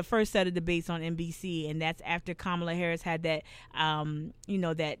first set of debates on NBC. And that's after Kamala Harris had that,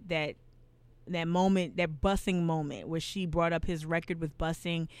 that moment, that busing moment where she brought up his record with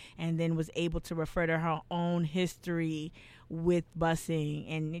busing and then was able to refer to her own history with busing.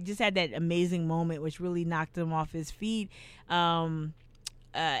 And it just had that amazing moment which really knocked him off his feet and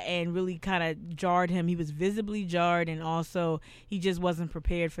really kind of jarred him. He was visibly jarred, and also he just wasn't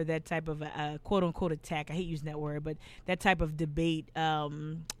prepared for that type of quote-unquote attack. I hate using that word, but that type of debate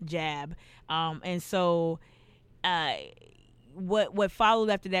jab. And so what followed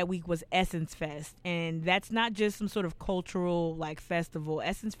after that week was Essence Fest, and that's not just some sort of cultural like festival.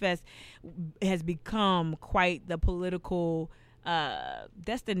 Essence Fest has become quite the political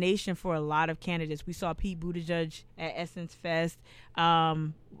destination for a lot of candidates. We saw Pete Buttigieg at Essence Fest.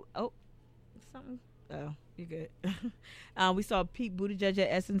 You're good. We saw Pete Buttigieg at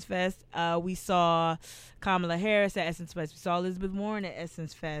Essence Fest. We saw Kamala Harris at Essence Fest. We saw Elizabeth Warren at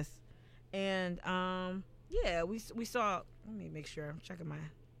Essence Fest, and yeah, we saw. Let me make sure I'm checking my.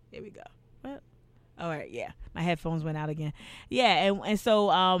 There we go. What? All right, yeah, my headphones went out again. Yeah, and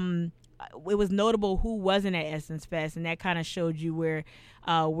so it was notable who wasn't at Essence Fest, and that kind of showed you where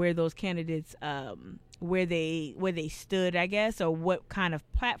those candidates where they stood, I guess, or what kind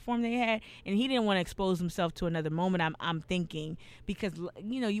of platform they had. And he didn't want to expose himself to another moment. I'm thinking, because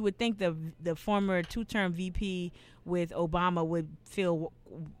you would think the former 2-term VP with Obama would feel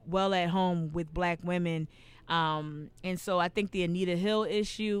well at home with black women. And so I think the Anita Hill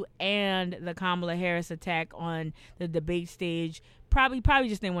issue and the Kamala Harris attack on the debate stage probably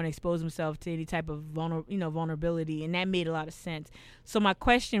just didn't want to expose himself to any type of vulnerability, and that made a lot of sense. So my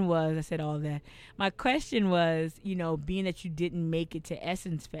question was, I said all that. My question was, being that you didn't make it to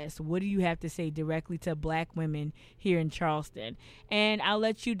Essence Fest, what do you have to say directly to black women here in Charleston? And I'll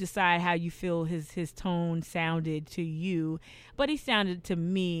let you decide how you feel his tone sounded to you, but he sounded to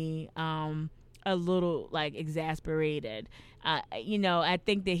me a little like exasperated. I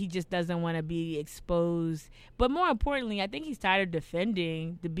think that he just doesn't want to be exposed. But more importantly, I think he's tired of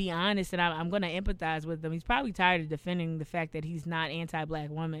defending, to be honest, and I'm going to empathize with him. He's probably tired of defending the fact that he's not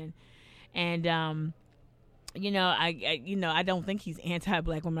anti-black women. And, I don't think he's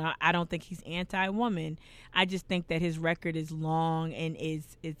anti-black woman. I don't think he's anti-woman. I just think that his record is long and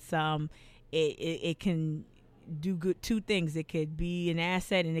it can do good two things. It could be an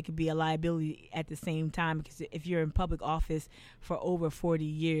asset and it could be a liability at the same time, because if you're in public office for over 40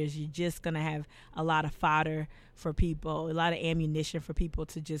 years, you're just going to have a lot of fodder for people, a lot of ammunition for people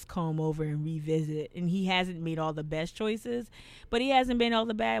to just comb over and revisit. And he hasn't made all the best choices, but he hasn't made all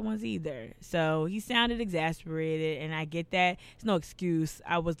the bad ones either. So he sounded exasperated, and I get that. It's no excuse.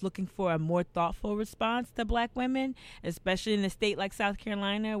 I was looking for a more thoughtful response to black women, especially in a state like South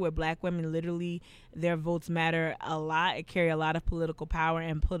Carolina, where black women literally, their votes matter a lot. It carry a lot of political power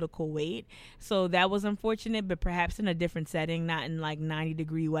and political weight. So that was unfortunate, but perhaps in a different setting, not in like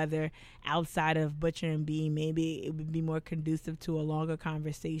 90-degree weather outside of Butcher and B, maybe it would be more conducive to a longer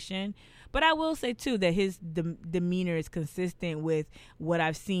conversation. But I will say too that his demeanor is consistent with what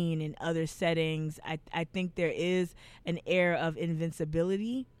I've seen in other settings. I think there is an air of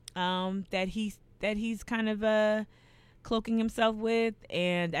invincibility that he's kind of cloaking himself with,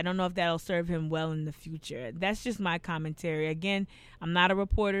 and I don't know if that'll serve him well in the future. That's just my commentary. Again, I'm not a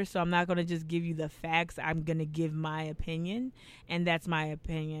reporter, so I'm not going to just give you the facts. I'm going to give my opinion, and that's my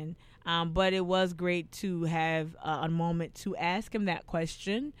opinion. But it was great to have a moment to ask him that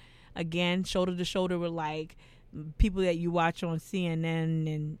question. Again, shoulder to shoulder with like people that you watch on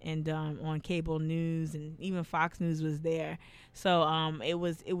CNN and on cable news, and even Fox News was there. So it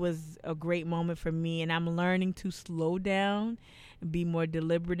was a great moment for me, and I'm learning to slow down and be more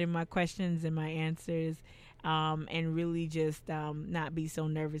deliberate in my questions and my answers, and really just not be so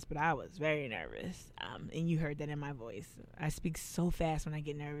nervous. But I was very nervous, and you heard that in my voice. I speak so fast when I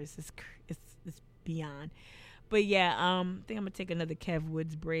get nervous. It's beyond. But yeah, I think I'm gonna take another Kev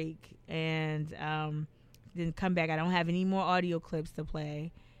Woods break and then come back. I don't have any more audio clips to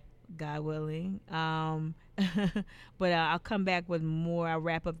play, God willing. But I'll come back with more. I'll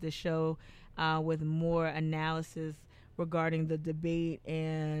wrap up the show with more analysis regarding the debate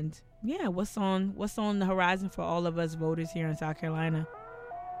and yeah, what's on the horizon for all of us voters here in South Carolina.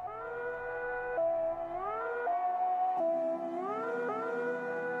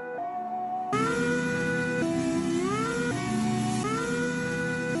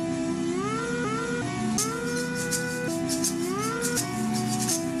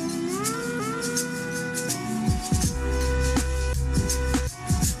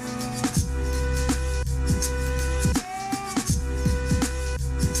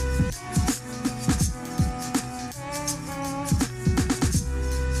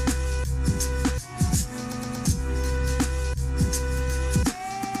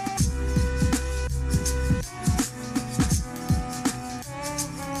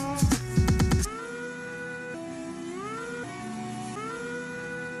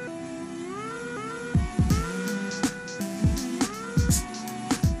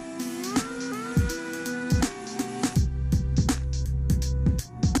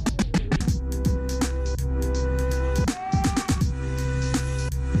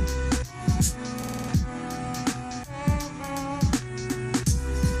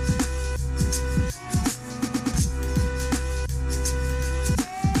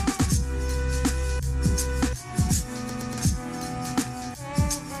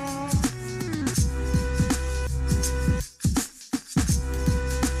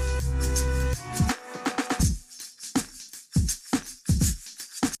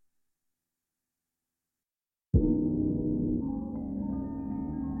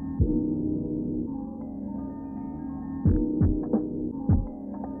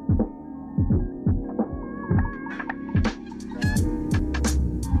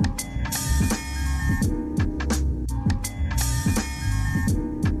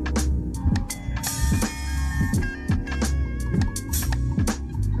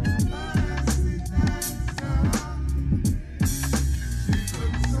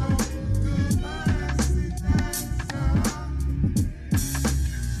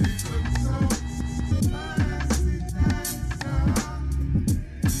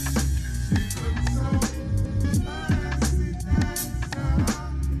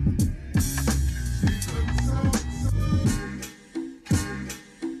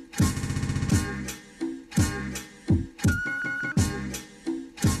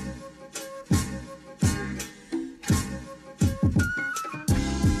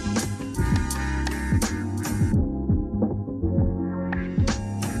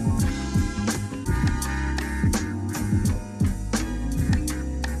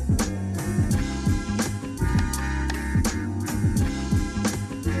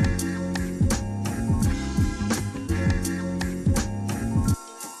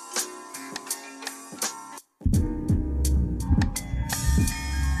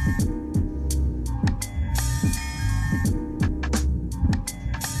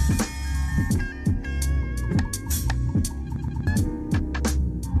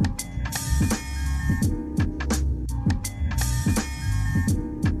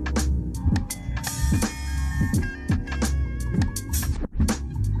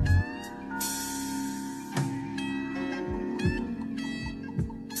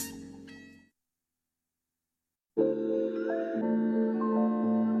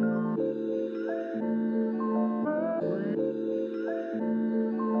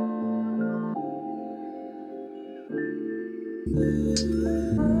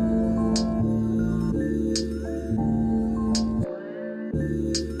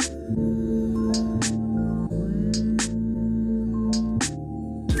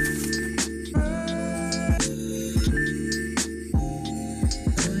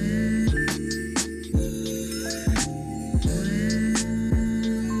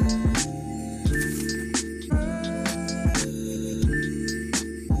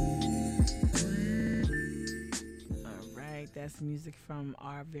 Music from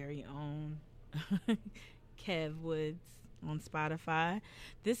our very own Kev Woods on Spotify.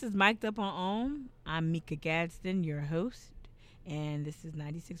 This is Mic'd Up on Ohm. I'm Mika Gadsden, your host, and this is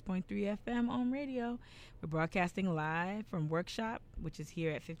 96.3 FM Ohm Radio. We're broadcasting live from Workshop, which is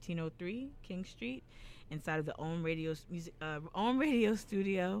here at 1503 King Street, inside of the Ohm Radio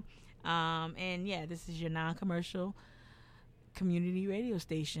studio. And yeah, this is your non-commercial community radio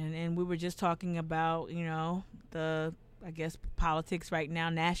station, and we were just talking about, the politics right now,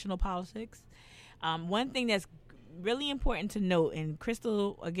 national politics. One thing that's really important to note, and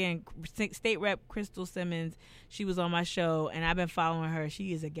Crystal, again, State Rep Crystal Simmons, she was on my show, and I've been following her.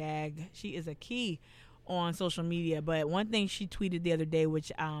 She is a gag. She is a key on social media. But one thing she tweeted the other day,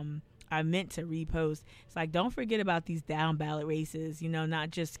 which I meant to repost, it's like, don't forget about these down ballot races.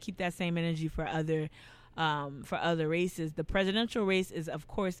 Not just keep that same energy for other races. The presidential race is, of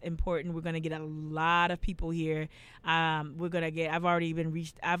course, important. We're going to get a lot of people here. I've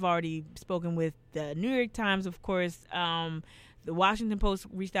already spoken with the New York Times, of course. The Washington Post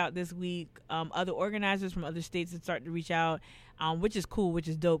reached out this week. Other organizers from other states have started to reach out, which is cool, which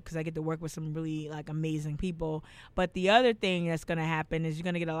is dope, because I get to work with some really amazing people. But the other thing that's going to happen is you're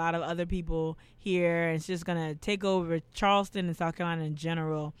going to get a lot of other people here, and it's just going to take over Charleston and South Carolina in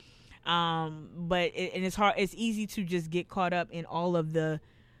general. But it's hard. It's easy to just get caught up in all of the.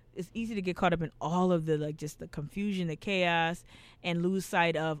 It's easy to get caught up in all of the just the confusion, the chaos, and lose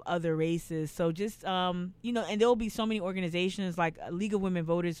sight of other races. So just and there'll be so many organizations like League of Women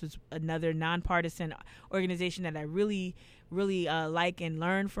Voters, was another nonpartisan organization that I really like and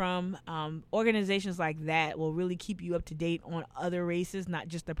learn from. Organizations like that will really keep you up to date on other races, not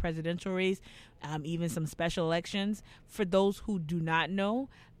just the presidential race, even some special elections. For those who do not know,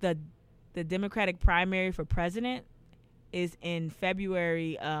 the Democratic primary for president is in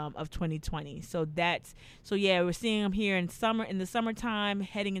February of 2020. So we're seeing them here in the summertime,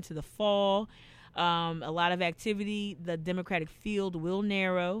 heading into the fall. A lot of activity. The Democratic field will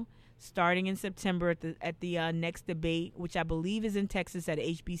narrow starting in September at the next debate, which I believe is in Texas at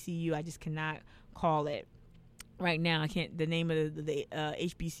HBCU. I just cannot call it right now. I can't. The name of the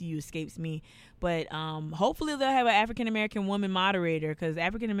HBCU escapes me, but hopefully they'll have an African American woman moderator, because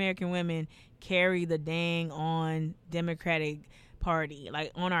African American women carry the dang on Democratic Party,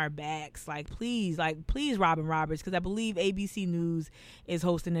 on our backs. Please, Robin Roberts, because I believe ABC News is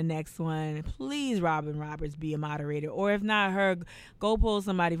hosting the next one. Please, Robin Roberts, be a moderator, or if not her, go pull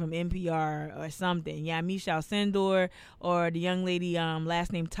somebody from NPR or something. Yeah, Michelle Sendor, or the young lady,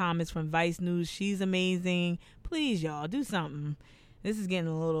 last name Thomas, from Vice News. She's amazing. Please, y'all, do something. This is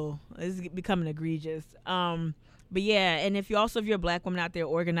becoming egregious. But yeah, and if you're a black woman out there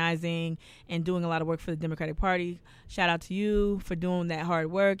organizing and doing a lot of work for the Democratic Party, shout out to you for doing that hard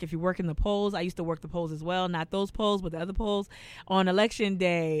work. If you're working the polls, I used to work the polls as well, not those polls, but the other polls on election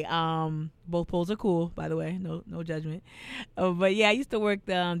day. Both polls are cool, by the way, no judgment. But yeah, I used to work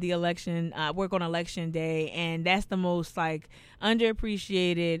the election, work on election day, and that's the most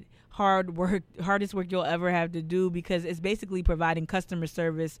underappreciated hardest work you'll ever have to do, because it's basically providing customer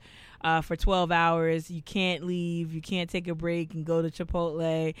service for 12 hours. You can't leave, you can't take a break and go to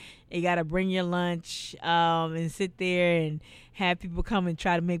Chipotle. You got to bring your lunch and sit there and have people come and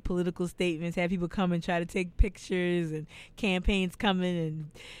try to make political statements, have people come and try to take pictures, and campaigns coming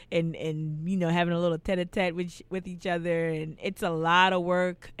and having a little tete-a-tete with each other. And it's a lot of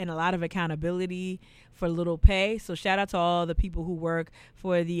work and a lot of accountability for little pay. So shout out to all the people who work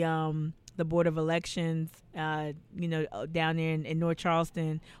for the Board of Elections, down there in North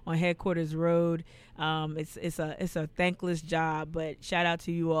Charleston on Headquarters Road. It's a thankless job, but shout out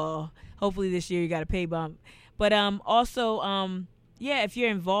to you all. Hopefully this year you got a pay bump. But also, if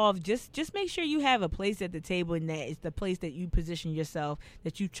you're involved, just make sure you have a place at the table, and that it's the place that you position yourself,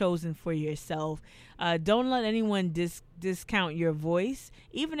 that you've chosen for yourself. Don't let anyone discount your voice,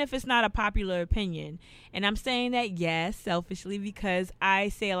 even if it's not a popular opinion. And I'm saying that, yes, selfishly, because I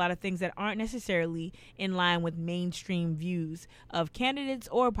say a lot of things that aren't necessarily in line with mainstream views of candidates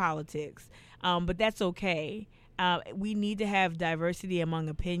or politics. But that's okay. We need to have diversity among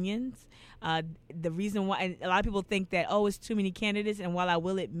opinions. The reason why, and a lot of people think that, it's too many candidates, and while I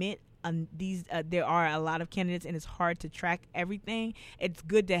will admit there are a lot of candidates and it's hard to track everything, it's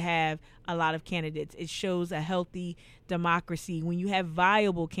good to have a lot of candidates. It shows a healthy democracy when you have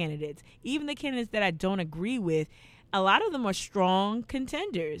viable candidates. Even the candidates that I don't agree with, a lot of them are strong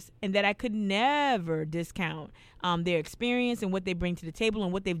contenders, and that I could never discount their experience and what they bring to the table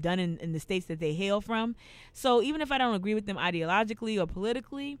and what they've done in the states that they hail from. So even if I don't agree with them ideologically or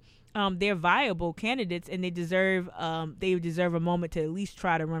politically, they're viable candidates, and they deserve a moment to at least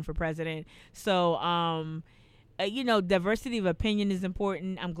try to run for president. So diversity of opinion is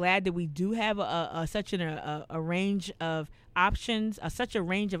important. I'm glad that we do have such a range of options, such a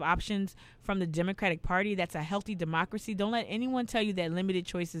range of options from the Democratic Party. That's a healthy democracy. Don't let anyone tell you that limited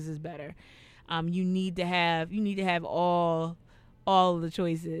choices is better. You need to have all of the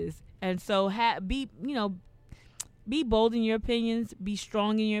choices, and so be bold in your opinions, be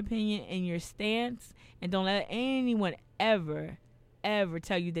strong in your opinion and your stance, and don't let anyone ever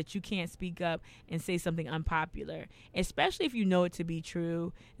tell you that you can't speak up and say something unpopular, especially if you know it to be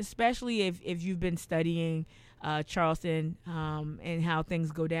true, especially if you've been studying Charleston and how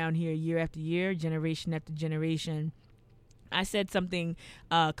things go down here year after year, generation after generation. I said something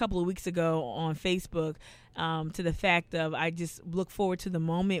a couple of weeks ago on Facebook to the fact of I just look forward to the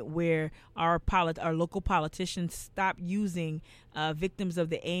moment where our local politicians stop using victims of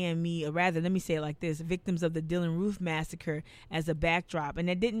the AME, or rather, let me say it like this, victims of the Dylann Roof massacre as a backdrop. And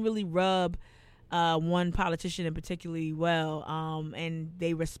that didn't really rub one politician in particularly well, and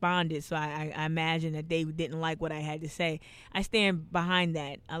they responded. So I imagine that they didn't like what I had to say. I stand behind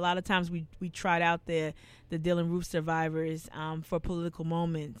that. A lot of times we trot out the Dylann Roof survivors for political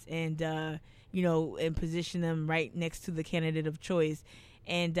moments, and and position them right next to the candidate of choice.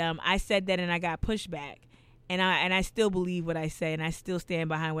 And I said that, and I got pushback. And I still believe what I say, and I still stand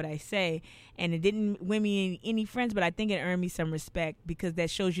behind what I say. And it didn't win me any friends, but I think it earned me some respect, because that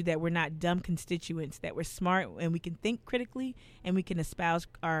shows you that we're not dumb constituents, that we're smart and we can think critically and we can espouse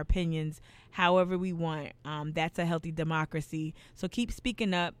our opinions however we want. That's a healthy democracy. So keep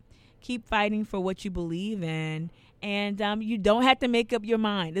speaking up, keep fighting for what you believe in, and you don't have to make up your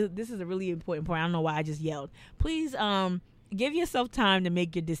mind. This is a really important point. I don't know why I just yelled. Please give yourself time to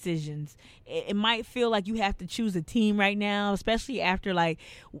make your decisions. It might feel like you have to choose a team right now, especially after like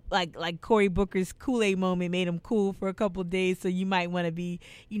Cory Booker's Kool-Aid moment made him cool for a couple of days. So you might want to be,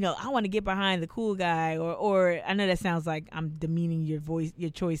 I want to get behind the cool guy, or I know that sounds like I'm demeaning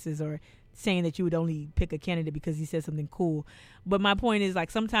your choices, or saying that you would only pick a candidate because he said something cool. But my point is,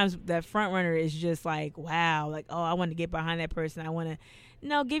 like, sometimes that front runner is just like, wow, like, oh, I want to get behind that person.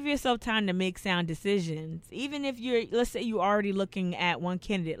 No, give yourself time to make sound decisions. Even if let's say you're already looking at one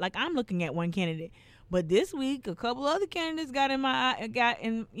candidate, like I'm looking at one candidate, but this week a couple other candidates got in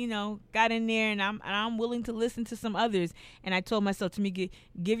there, and I'm willing to listen to some others. And I told myself, Tamika,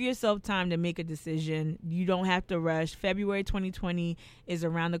 give yourself time to make a decision. You don't have to rush. February 2020 is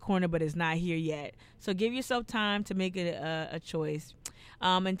around the corner, but it's not here yet. So give yourself time to make a choice.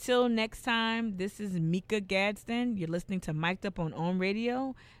 Until next time, this is Mika Gadsden. You're listening to Mic'd Up on OM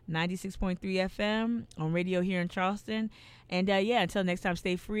Radio, 96.3 FM, on radio here in Charleston. And until next time,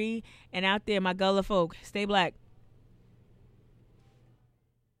 stay free. And out there, my Gullah folk, stay black.